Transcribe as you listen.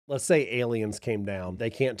Let's say aliens came down. They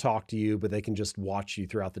can't talk to you, but they can just watch you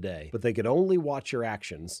throughout the day. But they could only watch your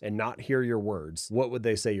actions and not hear your words. What would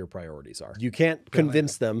they say your priorities are? You can't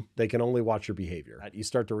convince them. They can only watch your behavior. You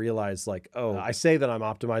start to realize like, oh, I say that I'm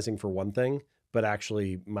optimizing for one thing, but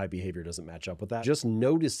actually my behavior doesn't match up with that. Just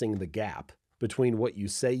noticing the gap between what you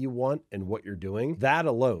say you want and what you're doing, that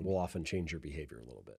alone will often change your behavior a little bit.